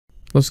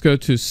Let's go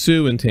to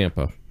Sue in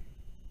Tampa.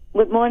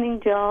 Good morning,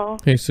 Joe.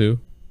 Hey, Sue.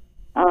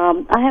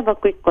 I have a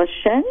quick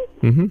question.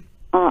 Mm-hmm.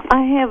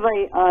 I have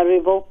a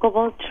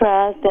revocable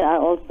trust, and I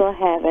also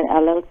have an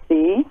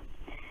LLC.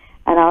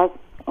 And I was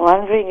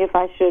wondering if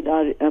I should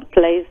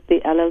place the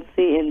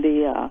LLC in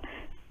the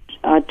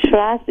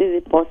trust.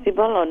 Is it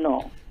possible or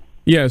no?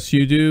 Yes,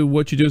 you do.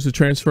 What you do is to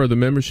transfer the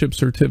membership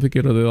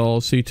certificate of the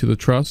LLC to the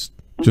trust,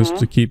 just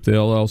to keep the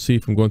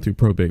LLC from going through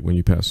probate when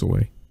you pass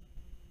away.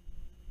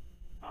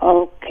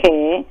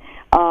 Okay.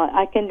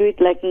 I can do it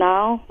like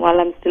now while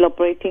I'm still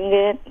operating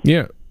it?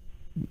 Yeah.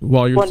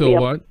 While you're still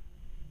what?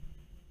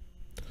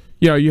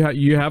 Yeah,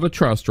 you have a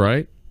trust,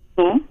 right?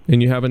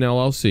 And you have an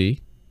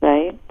LLC.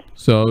 Right.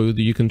 So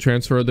you can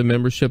transfer the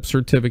membership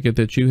certificate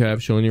that you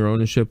have showing your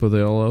ownership of the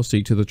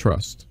LLC to the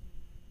trust.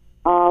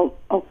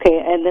 Okay.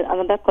 And then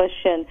another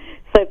question.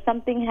 So if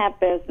something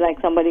happens, like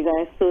somebody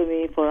going to sue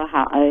me for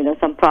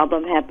some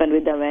problem happened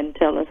with the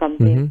rental or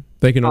something.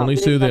 They can only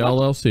sue the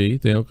LLC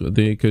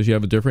because you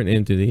have a different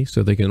entity,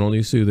 so they can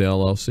only sue the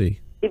LLC.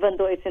 Even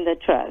though it's in the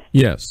trust?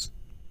 Yes.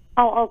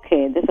 Oh,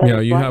 okay.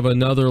 You have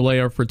another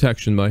layer of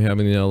protection by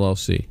having the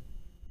LLC.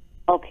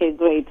 Okay,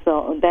 great.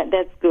 So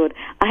that's good.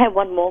 I have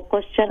one more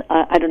question.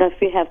 I don't know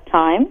if you have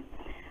time.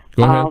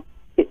 Go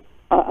ahead.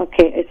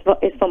 Okay,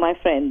 it's for my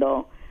friend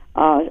though.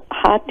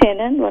 Her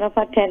tenant, one of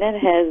her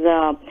tenants, has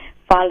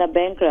filed a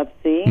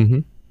bankruptcy,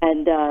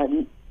 and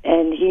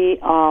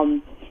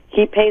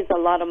he pays a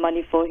lot of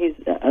money for his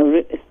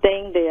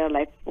staying there,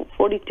 like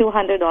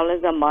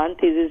 $4,200 a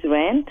month is his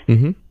rent,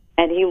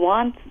 and he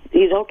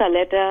wrote a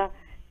letter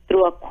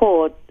through a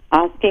court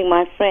asking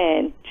my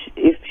friend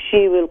if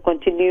she will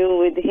continue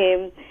with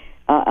him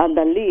on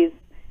the lease,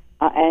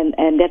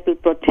 and that will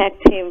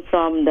protect him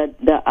from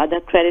the other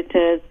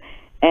creditors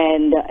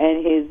and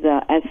his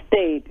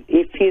estate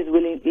if she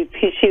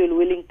will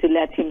willing to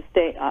let him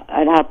stay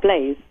at her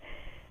place.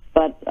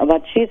 But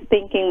she's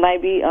thinking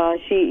maybe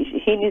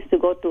he needs to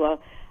go to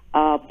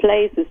a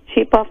place that's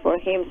cheaper for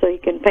him so he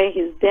can pay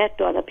his debt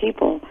to other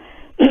people.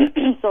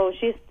 So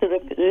she's to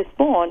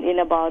respond in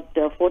about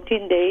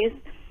 14 days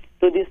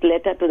to this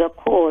letter to the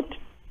court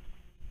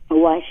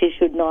why she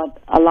should not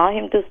allow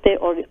him to stay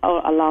or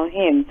allow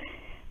him.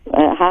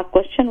 Her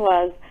question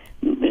was,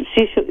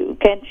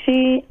 can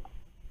she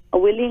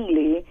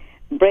willingly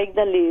break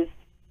the lease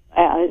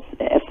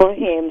for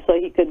him so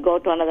he could go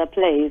to another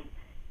place,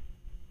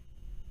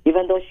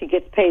 even though she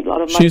gets paid a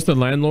lot of money? She's the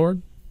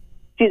landlord?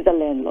 She's the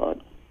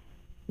landlord.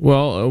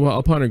 Well,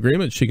 upon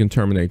agreement, she can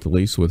terminate the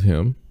lease with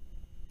him.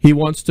 He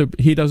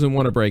doesn't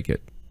want to break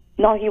it.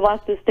 No, he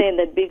wants to stay in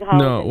that big house.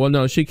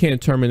 No, she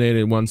can't terminate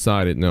it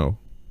one-sided, no.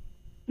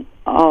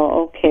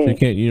 Oh, okay. She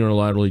can't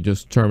unilaterally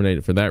just terminate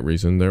it for that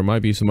reason. There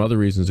might be some other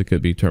reasons it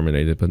could be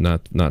terminated, but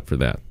not for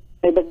that.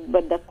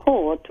 But the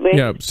court...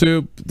 Yeah,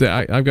 Sue,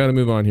 I've got to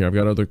move on here. I've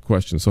got other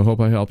questions, so hope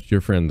I helped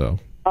your friend, though.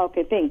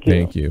 Okay, thank you.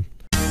 Thank you.